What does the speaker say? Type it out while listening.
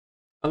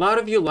A lot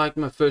of you liked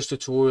my first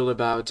tutorial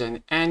about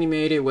an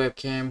animated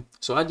webcam,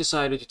 so I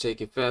decided to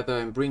take it further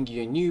and bring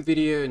you a new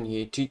video and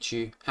here teach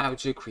you how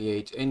to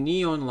create a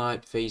neon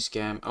light face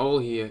cam all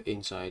here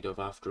inside of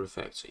After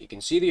Effects. So you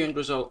can see the end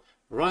result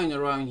right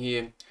around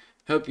here.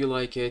 Hope you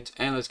like it,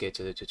 and let's get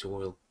to the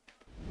tutorial.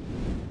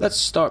 Let's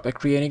start by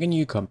creating a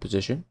new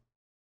composition.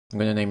 I'm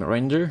going to name it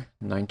render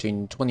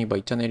 1920 by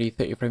 1080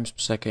 30 frames per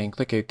second.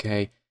 Click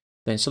OK,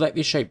 then select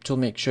the shape tool,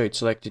 make sure it's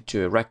selected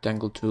to a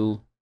rectangle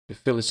tool. The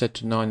fill is set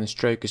to 9 and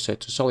stroke is set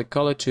to solid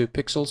color 2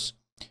 pixels.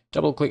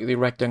 Double click the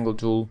rectangle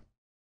tool.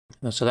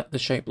 Now select the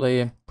shape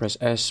layer, press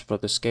S for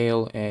the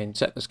scale and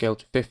set the scale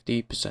to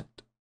 50%.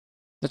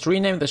 Let's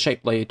rename the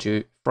shape layer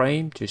to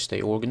frame to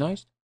stay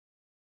organized.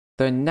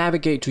 Then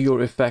navigate to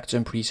your effects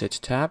and presets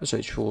tab,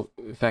 search for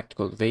effect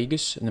called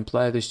Vegas and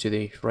apply this to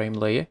the frame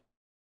layer.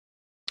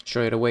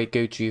 Straight away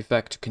go to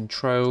effect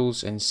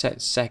controls and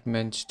set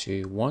segment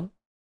to 1.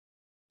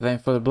 Then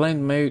for the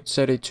blend mode,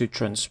 set it to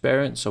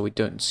transparent so we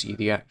don't see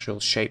the actual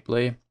shape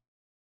layer.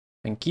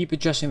 And keep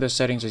adjusting the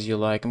settings as you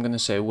like. I'm going to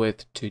set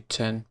width to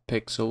 10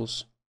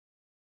 pixels.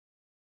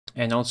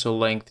 And also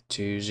length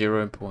to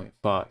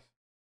 0.5.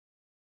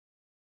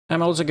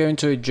 I'm also going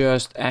to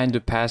adjust and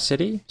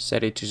opacity,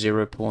 set it to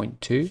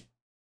 0.2.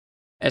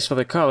 As for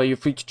the color, you're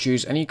free to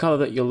choose any color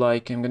that you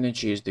like. I'm going to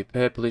choose the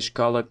purplish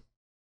color.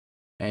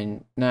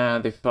 And now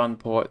the fun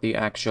part, the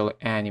actual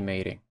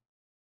animating.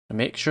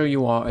 Make sure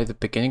you are at the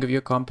beginning of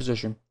your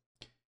composition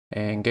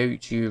and go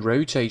to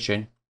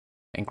rotation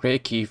and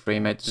create a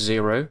keyframe at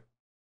 0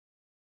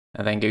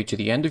 and then go to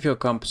the end of your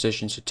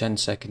composition, so 10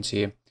 seconds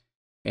here,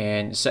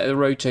 and set the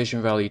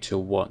rotation value to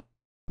 1,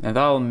 and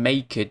that'll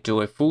make it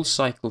do a full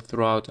cycle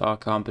throughout our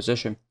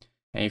composition.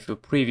 And if you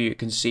preview, you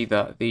can see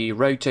that the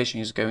rotation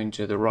is going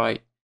to the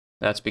right.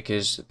 That's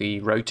because the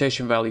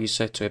rotation value is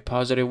set to a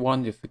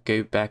 +1. If we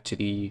go back to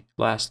the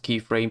last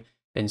keyframe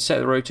and set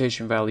the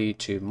rotation value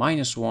to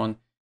 -1,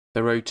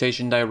 the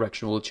rotation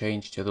direction will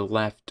change to the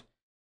left,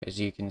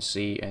 as you can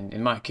see, and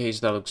in my case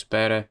that looks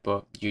better,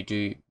 but you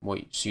do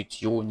what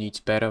suits your needs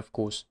better, of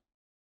course.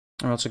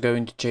 I'm also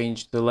going to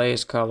change the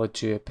layers color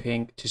to a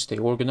pink to stay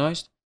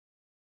organized,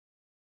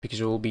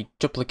 because we'll be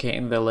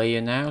duplicating the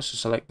layer now. So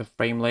select the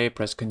frame layer,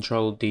 press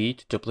Ctrl D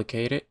to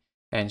duplicate it,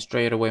 and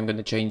straight away I'm going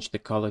to change the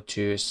color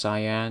to a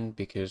cyan,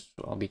 because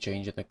I'll be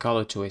changing the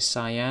color to a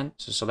cyan.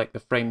 So select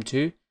the frame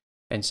 2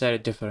 and set a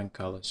different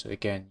color. So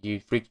again, you're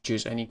free to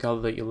choose any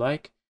color that you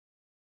like.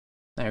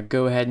 Now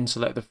go ahead and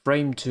select the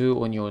frame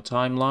 2 on your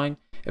timeline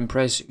and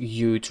press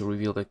U to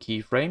reveal the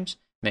keyframes.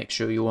 Make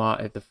sure you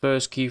are at the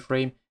first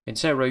keyframe and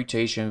set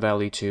rotation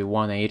value to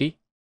 180.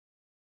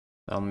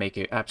 That'll make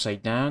it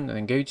upside down, and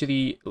then go to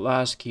the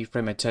last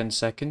keyframe at 10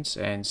 seconds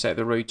and set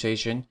the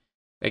rotation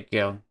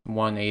again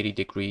 180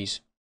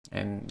 degrees,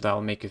 and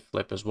that'll make it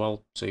flip as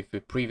well. So if you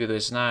preview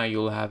this now,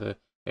 you'll have a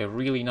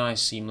really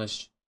nice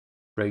seamless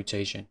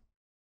rotation,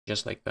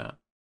 just like that.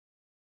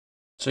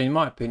 So in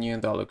my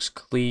opinion, that looks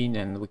clean,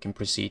 and we can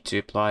proceed to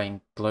applying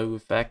glow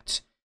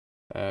effects.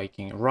 You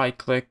can right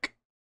click,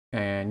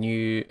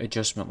 new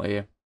adjustment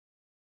layer.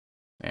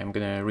 I'm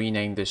going to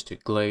rename this to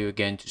glow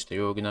again to stay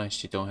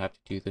organized. You don't have to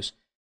do this.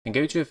 And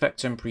go to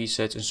effects and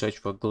presets and search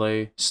for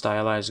glow,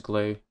 stylized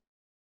glow,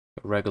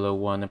 regular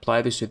one.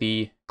 Apply this to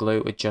the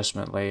glow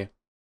adjustment layer.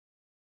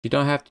 You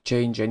don't have to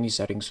change any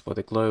settings for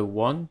the glow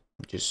one.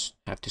 You just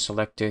have to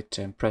select it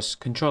and press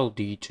Ctrl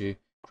D to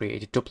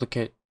create a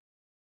duplicate.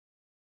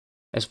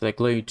 As for the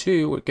glow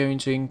 2, we're going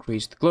to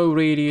increase the glow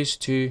radius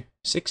to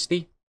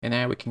 60, and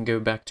now we can go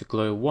back to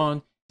glow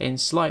 1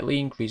 and slightly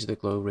increase the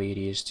glow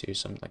radius to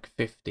something like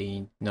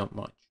 15, not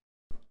much.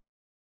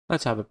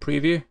 Let's have a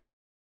preview.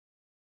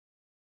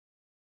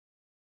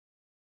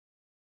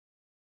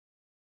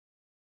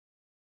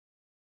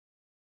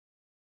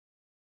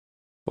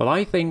 Well,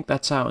 I think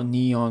that's how a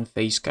neon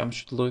face cam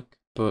should look,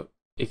 but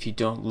if you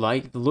don't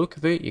like the look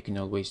of it, you can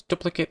always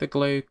duplicate the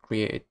glow,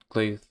 create a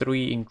glow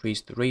 3,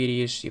 increase the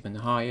radius even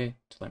higher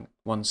to like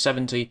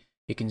 170.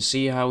 You can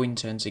see how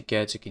intense it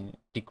gets. You can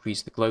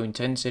decrease the glow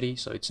intensity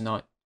so it's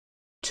not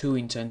too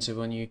intensive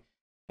on you.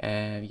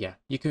 Yeah,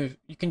 you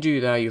can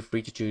do that. You're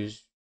free to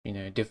choose,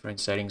 different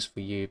settings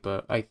for you,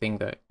 but I think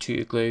that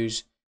 2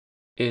 glows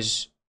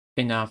is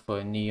enough for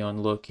a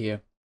neon look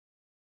here.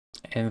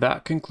 And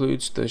that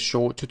concludes the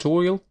short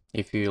tutorial.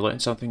 If you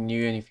learned something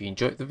new and if you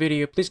enjoyed the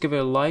video, please give it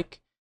a like.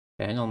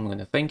 And I'm going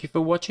to thank you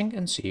for watching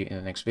and see you in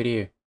the next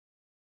video.